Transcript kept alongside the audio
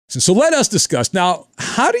So let us discuss. Now,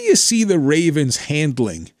 how do you see the Ravens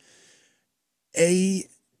handling a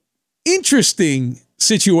interesting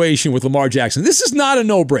situation with Lamar Jackson? This is not a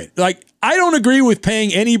no-brainer. Like, I don't agree with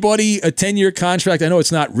paying anybody a 10-year contract. I know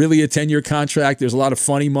it's not really a 10-year contract. There's a lot of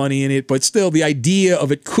funny money in it, but still the idea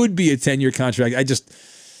of it could be a 10-year contract.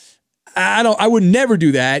 I would never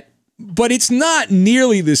do that, but it's not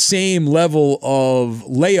nearly the same level of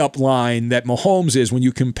layup line that Mahomes is when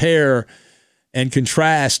you compare and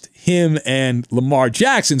contrast him and Lamar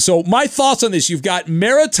Jackson. So my thoughts on this, you've got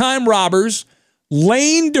maritime robbers,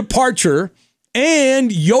 lane departure,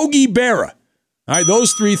 and Yogi Berra. All right,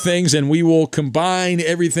 those three things, and we will combine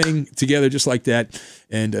everything together just like that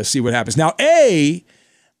and see what happens. Now, you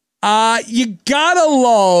gotta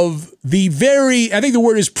love the I think the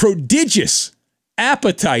word is prodigious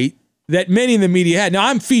appetite that many in the media had. Now,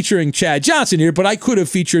 I'm featuring Chad Johnson here, but I could have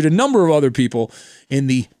featured a number of other people in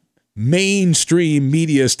the mainstream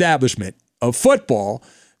media establishment of football,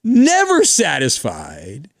 never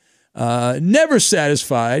satisfied, and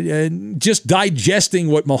just digesting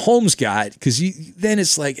what Mahomes got, because then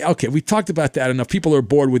it's like, okay, we've talked about that enough. People are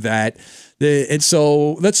bored with that. And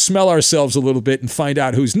so let's smell ourselves a little bit and find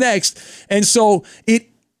out who's next. And so it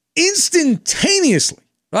instantaneously,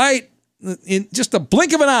 right, in just a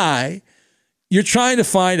blink of an eye, you're trying to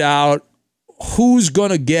find out who's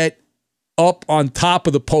going to get up on top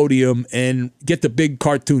of the podium and get the big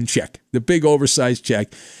cartoon check, the big oversized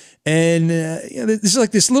check. And this is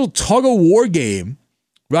like this little tug-of-war game,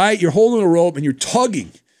 right? You're holding a rope and you're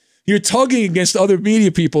tugging. You're tugging against other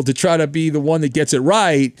media people to try to be the one that gets it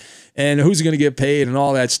right and who's going to get paid and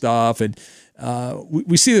all that stuff. And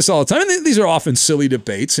we see this all the time. And these are often silly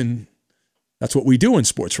debates, and that's what we do in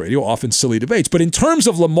sports radio, often silly debates. But in terms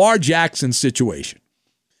of Lamar Jackson's situation,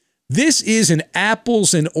 this is an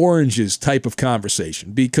apples and oranges type of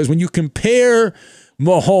conversation, because when you compare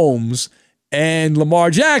Mahomes and Lamar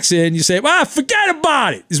Jackson, you say, well, forget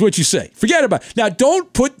about it, is what you say. Forget about it. Now,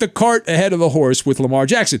 don't put the cart ahead of the horse with Lamar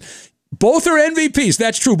Jackson. Both are MVPs,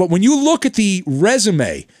 that's true. But when you look at the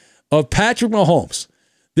resume of Patrick Mahomes,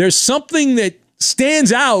 there's something that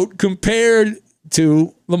stands out compared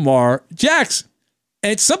to Lamar Jackson.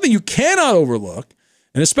 And it's something you cannot overlook,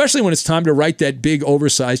 and especially when it's time to write that big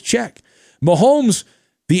oversized check. Mahomes,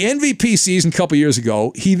 the MVP season a couple years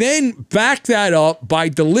ago, he then backed that up by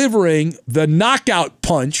delivering the knockout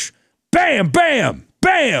punch, bam, bam,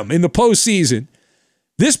 bam, in the postseason.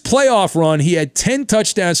 This playoff run, he had 10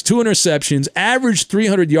 touchdowns, 2 interceptions, averaged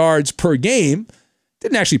 300 yards per game.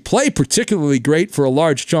 Didn't actually play particularly great for a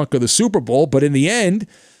large chunk of the Super Bowl, but in the end,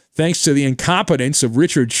 thanks to the incompetence of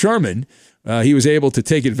Richard Sherman, he was able to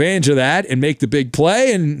take advantage of that and make the big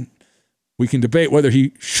play. And we can debate whether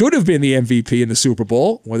he should have been the MVP in the Super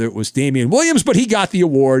Bowl, whether it was Damian Williams, but he got the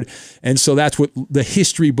award. And so that's what the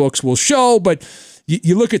history books will show. But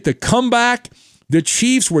you look at the comeback, the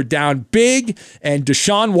Chiefs were down big, and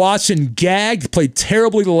Deshaun Watson gagged, played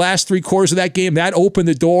terribly the last 3 quarters of that game. That opened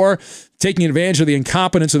the door, taking advantage of the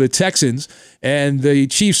incompetence of the Texans. And the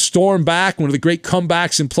Chiefs stormed back, one of the great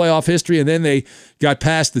comebacks in playoff history. And then they got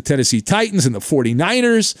past the Tennessee Titans and the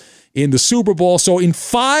 49ers in the Super Bowl. So in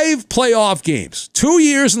 5 playoff games, 2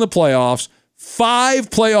 years in the playoffs, 5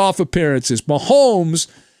 playoff appearances, Mahomes,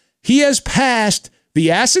 he has passed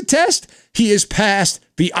the acid test, he has passed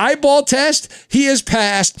the eyeball test, he has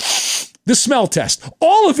passed the smell test.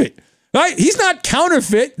 All of it, right? He's not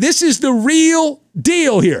counterfeit. This is the real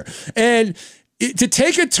deal here. And to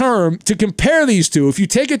take a term, to compare these two, if you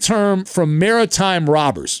take a term from maritime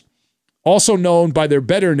robbers, also known by their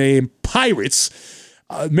better name, pirates,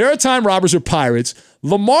 maritime robbers or pirates,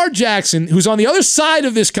 Lamar Jackson, who's on the other side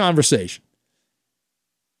of this conversation,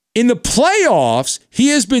 in the playoffs, he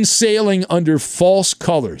has been sailing under false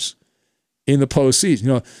colors in the postseason. You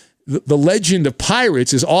know, the legend of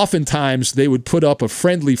pirates is oftentimes they would put up a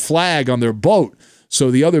friendly flag on their boat,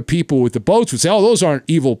 so the other people with the boats would say, "Oh, those aren't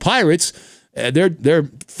evil pirates; they're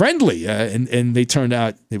friendly." And they turned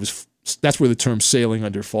out that's where the term "sailing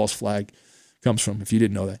under false flag" comes from, if you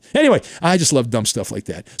didn't know that. Anyway, I just love dumb stuff like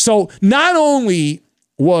that. So not only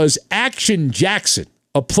was Action Jackson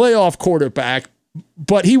a playoff quarterback,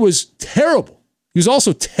 but he was terrible. He was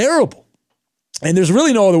also terrible. And there's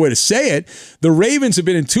really no other way to say it. The Ravens have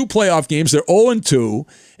been in 2 playoff games. They're 0-2.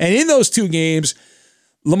 And in those 2 games,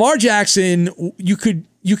 Lamar Jackson, you could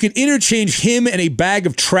interchange him and a bag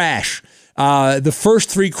of trash the first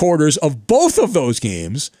 3 quarters of both of those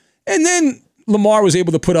games. And then Lamar was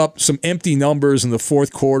able to put up some empty numbers in the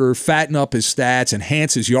 4th quarter, fatten up his stats,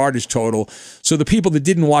 enhance his yardage total. So the people that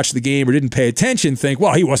didn't watch the game or didn't pay attention think,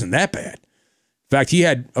 well, he wasn't that bad. fact, he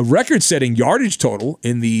had a record-setting yardage total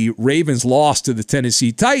in the Ravens' loss to the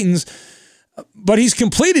Tennessee Titans, but he's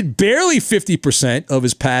completed barely 50% of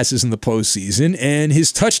his passes in the postseason, and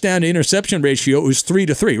his touchdown-to-interception ratio is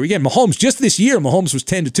 3-3. Again, Mahomes, just this year, Mahomes was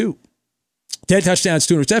 10-2. 10 touchdowns,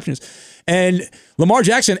 2 interceptions. And Lamar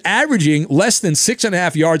Jackson averaging less than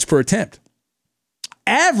 6.5 yards per attempt.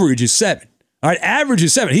 Average is 7. All right, average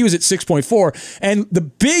is 7. He was at 6.4. And the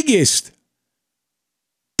biggest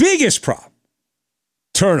problem,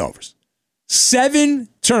 turnovers. 7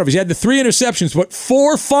 turnovers. He had the 3 interceptions, but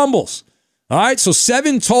 4 fumbles. All right, so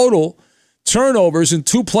 7 total turnovers in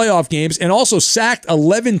 2 playoff games, and also sacked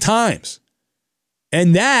 11 times.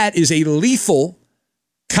 And that is a lethal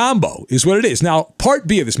combo, is what it is. Now, part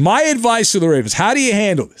B of this, my advice to the Ravens, how do you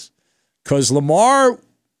handle this? Because Lamar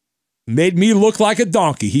made me look like a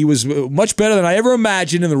donkey. He was much better than I ever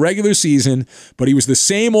imagined in the regular season, but he was the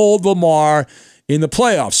same old Lamar in the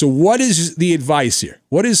playoffs. So what is the advice here?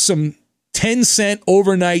 What is some 10-cent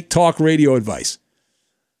overnight talk radio advice?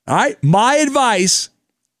 All right, my advice,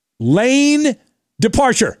 lane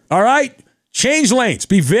departure. All right, change lanes.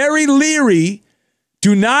 Be very leery.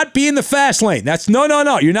 Do not be in the fast lane. That's no.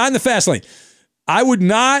 You're not in the fast lane. I would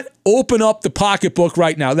not open up the pocketbook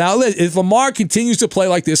right now. Now, if Lamar continues to play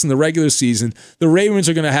like this in the regular season, the Ravens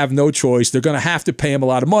are going to have no choice. They're going to have to pay him a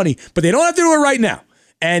lot of money, but they don't have to do it right now.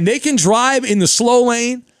 And they can drive in the slow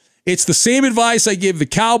lane. It's the same advice I give the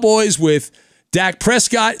Cowboys with Dak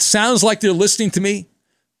Prescott. Sounds like they're listening to me.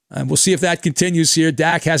 And we'll see if that continues here.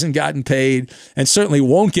 Dak hasn't gotten paid and certainly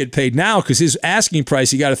won't get paid now because his asking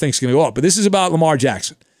price, you got to think, is going to go up. But this is about Lamar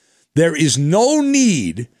Jackson. There is no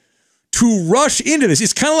need to rush into this.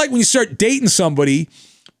 It's kind of like when you start dating somebody.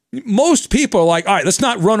 Most people are like, all right, let's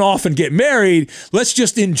not run off and get married. Let's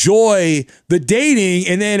just enjoy the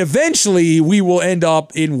dating, and then eventually we will end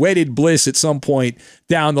up in wedded bliss at some point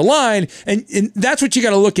down the line. And that's what you got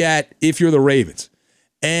to look at if you're the Ravens.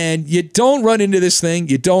 And you don't run into this thing.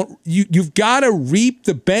 You've got to reap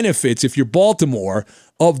the benefits, if you're Baltimore,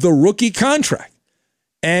 of the rookie contract.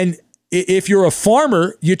 And if you're a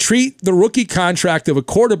farmer, you treat the rookie contract of a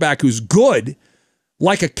quarterback who's good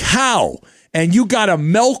like a cow. And you got to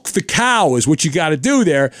milk the cow is what you got to do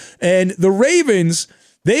there. And the Ravens,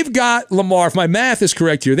 they've got Lamar, if my math is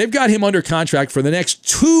correct here, they've got him under contract for the next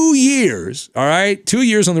 2 years, all right? 2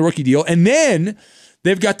 years on the rookie deal. And then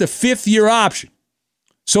they've got the 5th-year option.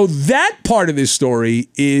 So that part of this story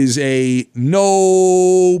is a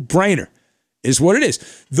no-brainer, is what it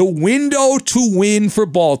is. The window to win for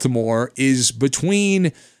Baltimore is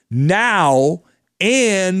between now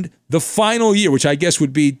and the final year, which I guess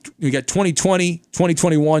would be, you got 2020,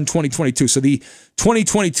 2021, 2022. So the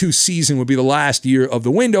 2022 season would be the last year of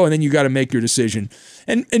the window, and then you got to make your decision.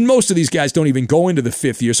 And most of these guys don't even go into the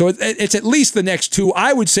 5th year. So it's at least the next 2.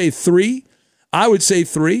 I would say 3.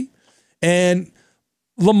 And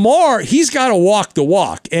Lamar, he's got to walk the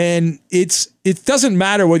walk, and it doesn't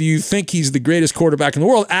matter whether you think he's the greatest quarterback in the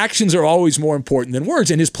world. Actions are always more important than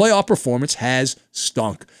words, and his playoff performance has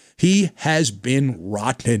stunk. He has been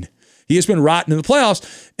rotten. He has been rotten in the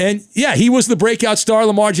playoffs, and yeah, he was the breakout star,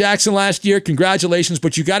 Lamar Jackson, last year. Congratulations,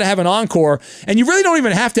 but you got to have an encore, and you really don't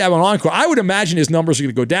even have to have an encore. I would imagine his numbers are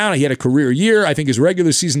going to go down. He had a career year. I think his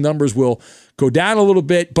regular season numbers will go down a little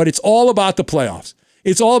bit, but it's all about the playoffs.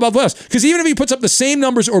 It's all about the playoffs. Because even if he puts up the same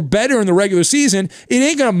numbers or better in the regular season, it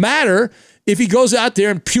ain't going to matter if he goes out there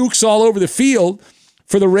and pukes all over the field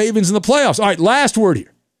for the Ravens in the playoffs. All right, last word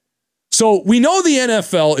here. So we know the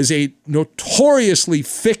NFL is a notoriously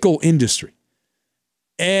fickle industry.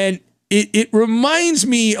 And it reminds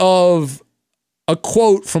me of a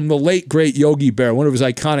quote from the late, great Yogi Berra, one of his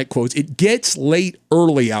iconic quotes. It gets late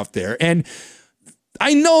early out there. And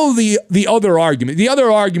I know the other argument. The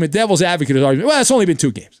other argument, devil's advocate argument, well, it's only been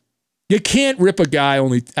 2 games. You can't rip a guy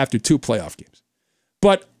only after 2 playoff games.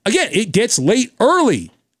 But again, it gets late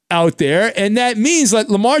early out there, and that means that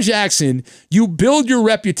Lamar Jackson, you build your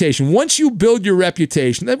reputation. Once you build your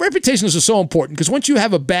reputation, that reputation is so important because once you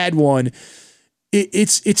have a bad one,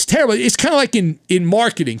 it's terrible. It's kind of like in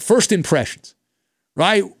marketing, first impressions,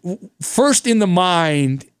 right? First in the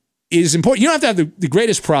mind is important. You don't have to have the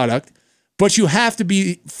greatest product, but you have to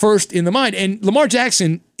be first in the mind. And Lamar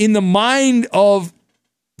Jackson, in the mind of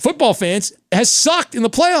football fans, has sucked in the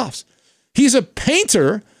playoffs. He's a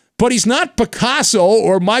painter, but he's not Picasso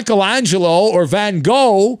or Michelangelo or Van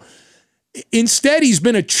Gogh. Instead, he's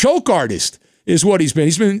been a choke artist, is what he's been.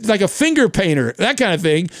 He's been like a finger painter, that kind of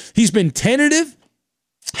thing. He's been tentative,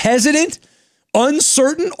 hesitant,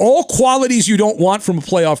 uncertain, all qualities you don't want from a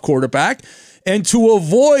playoff quarterback. And to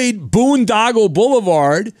avoid Boondoggle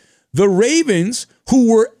Boulevard, the Ravens,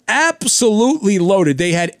 who were absolutely loaded.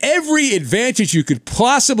 They had every advantage you could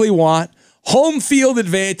possibly want. Home field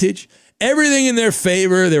advantage, everything in their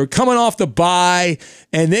favor. They were coming off the bye,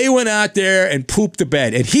 and they went out there and pooped the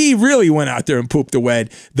bed. And he really went out there and pooped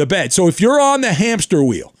the bed. So if you're on the hamster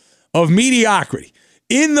wheel of mediocrity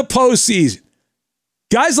in the postseason,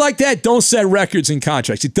 guys like that don't set records in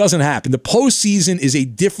contracts. It doesn't happen. The postseason is a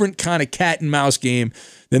different kind of cat and mouse game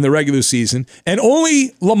than the regular season. And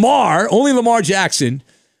only Lamar Jackson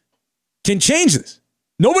can change this.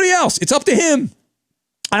 Nobody else. It's up to him.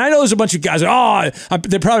 And I know there's a bunch of guys that,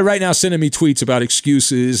 they're probably right now sending me tweets about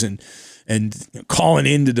excuses and calling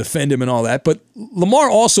in to defend him and all that. But Lamar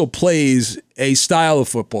also plays a style of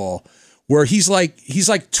football where he's like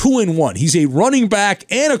 2-in-1. He's a running back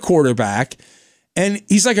and a quarterback, and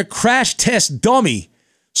he's like a crash test dummy.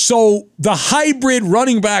 So the hybrid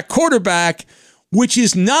running back quarterback, which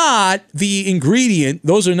is not the ingredient,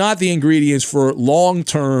 those are not the ingredients for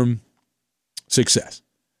long-term success.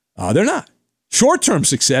 They're not. Short-term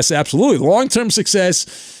success, absolutely. Long-term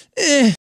success,